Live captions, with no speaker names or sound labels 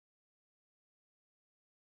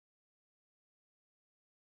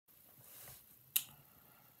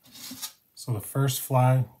So the first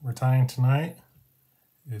fly we're tying tonight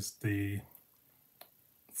is the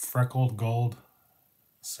freckled gold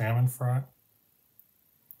salmon fry.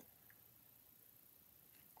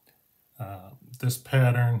 This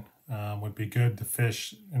pattern would be good to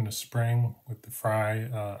fish in the spring with the fry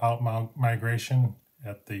out migration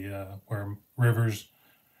at the where rivers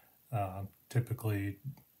typically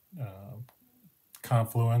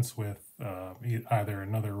confluence with either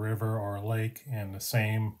another river or a lake, and the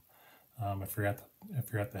same if you're at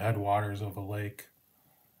the headwaters of a lake,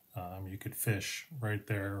 you could fish right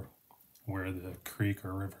there where the creek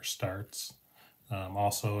or river starts.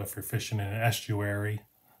 Also, if you're fishing in an estuary,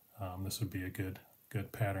 this would be a good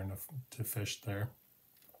pattern to fish there.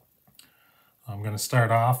 I'm going to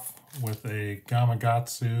start off with a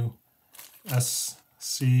Gamakatsu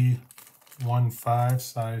SC15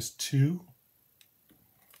 size 2.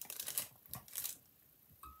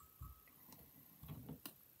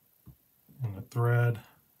 And the thread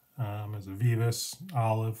is a Vivus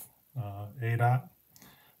olive A-dot.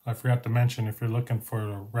 I forgot to mention, if you're looking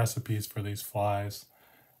for recipes for these flies,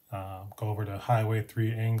 go over to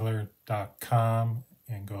highway3angler.com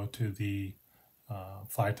and go to the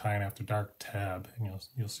Fly Tying After Dark tab, and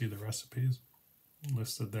you'll see the recipes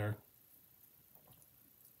listed there.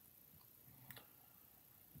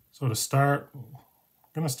 So to start, I'm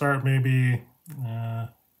going to start maybe an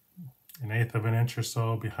 1/8 of an inch or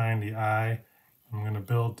so behind the eye. I'm going to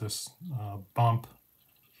build this bump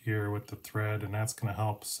here with the thread, and that's going to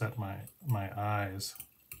help set my eyes.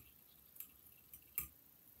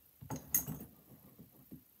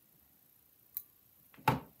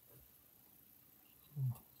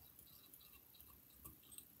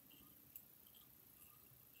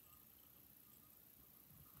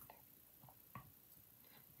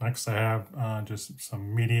 Next, I have just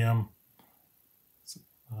some medium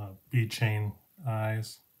bead chain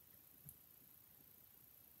eyes.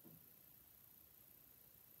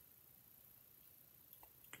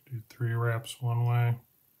 Could do 3 wraps one way,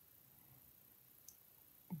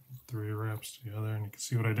 3 wraps the other, and you can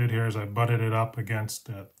see what I did here is I butted it up against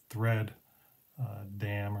that thread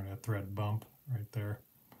dam, or that thread bump right there,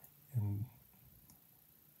 and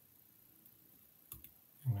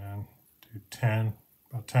then do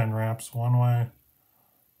about 10 wraps one way,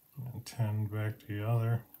 and 10 back to the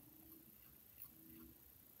other.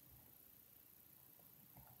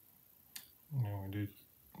 And then we do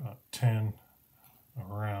about 10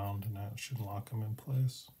 around, and that should lock them in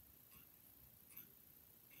place.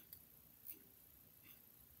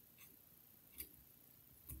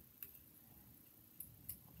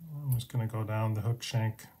 I'm just going to go down the hook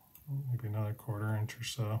shank maybe another 1/4 inch or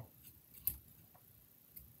so.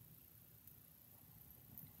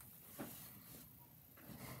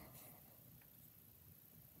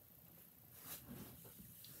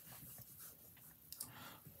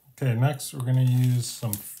 Okay, next we're going to use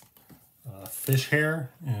some fish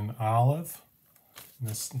hair in olive. And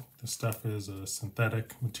this stuff is a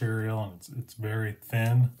synthetic material, and it's very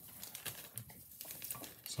thin.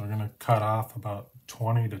 So we're going to cut off about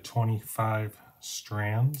 20 to 25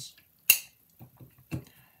 strands.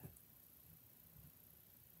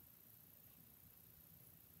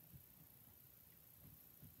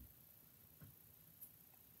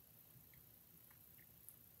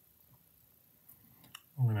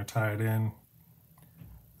 We're going to tie it in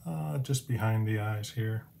just behind the eyes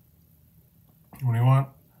here. And we want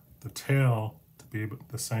the tail to be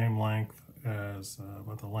the same length as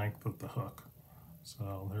about the length of the hook.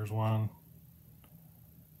 So there's one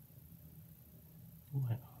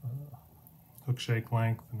hook shake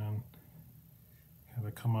length, and then have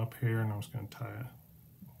it come up here, and I'm just going to tie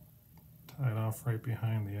it off right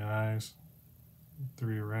behind the eyes.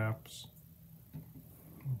 3 wraps.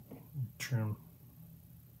 Trim.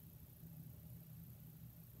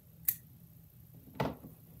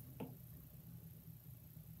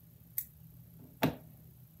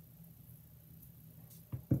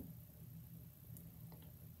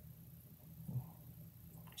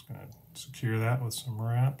 Secure that with some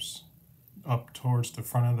wraps up towards the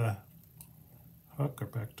front of the hook, or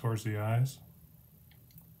back towards the eyes.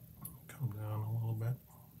 Come down a little bit.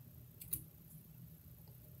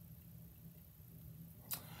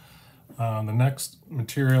 The next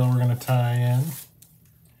material we're going to tie in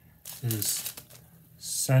is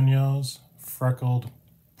Senyo's Freckled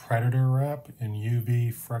Predator Wrap in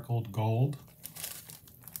UV Freckled Gold.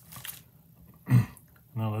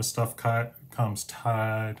 Now this stuff comes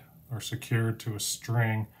tied or secured to a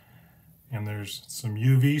string, and there's some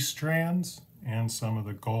UV strands and some of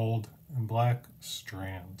the gold and black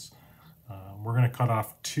strands. We're going to cut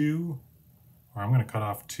off 2 or I'm going to cut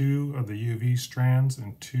off 2 of the UV strands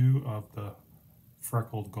and 2 of the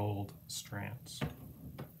freckled gold strands.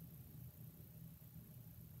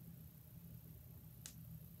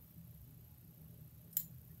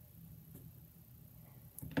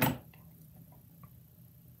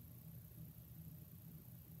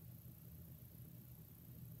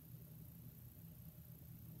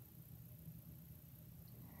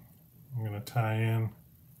 I'm going to tie in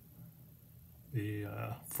the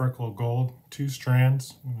freckled gold, 2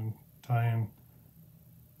 strands. I'm going to tie in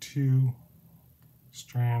 2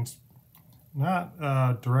 strands,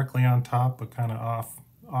 not directly on top, but kind of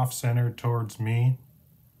off-centered towards me,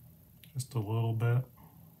 just a little bit.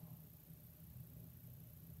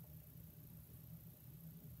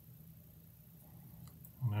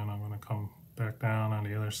 And then I'm going to come back down on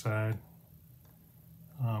the other side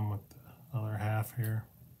with the other half here.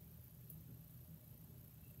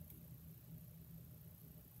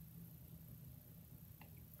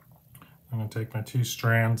 I'm going to take my 2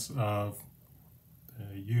 strands of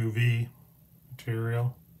the UV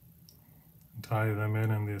material and tie them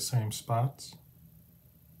in the same spots.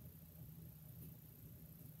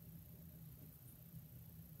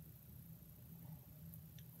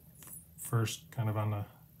 First kind of on the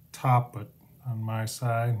top, but on my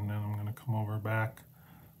side, and then I'm going to come over back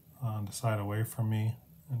on the side away from me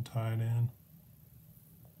and tie it in.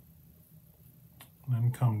 And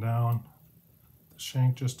then come down the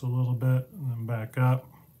shank just a little bit and then back up.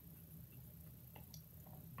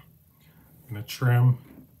 I'm going to trim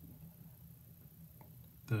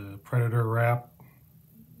the predator wrap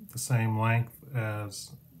the same length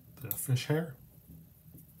as the fish hair.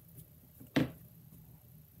 And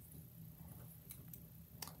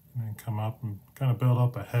then come up and kind of build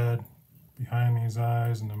up a head behind these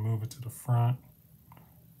eyes and then move it to the front.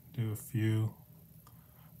 Do a few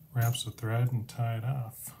wraps of thread and tie it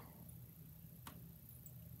off.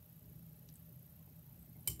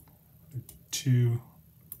 2,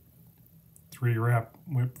 3 wrap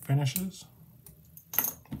whip finishes.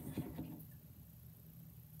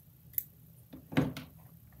 I'm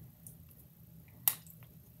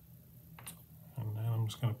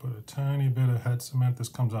just going to put a tiny bit of head cement. This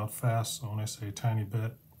comes out fast, so when I say tiny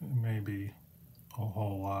bit, it may be a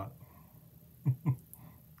whole lot. There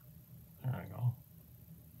I go.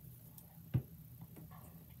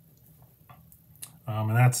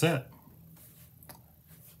 And that's it.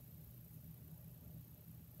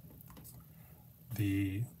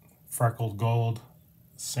 The freckled gold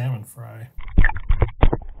salmon fry.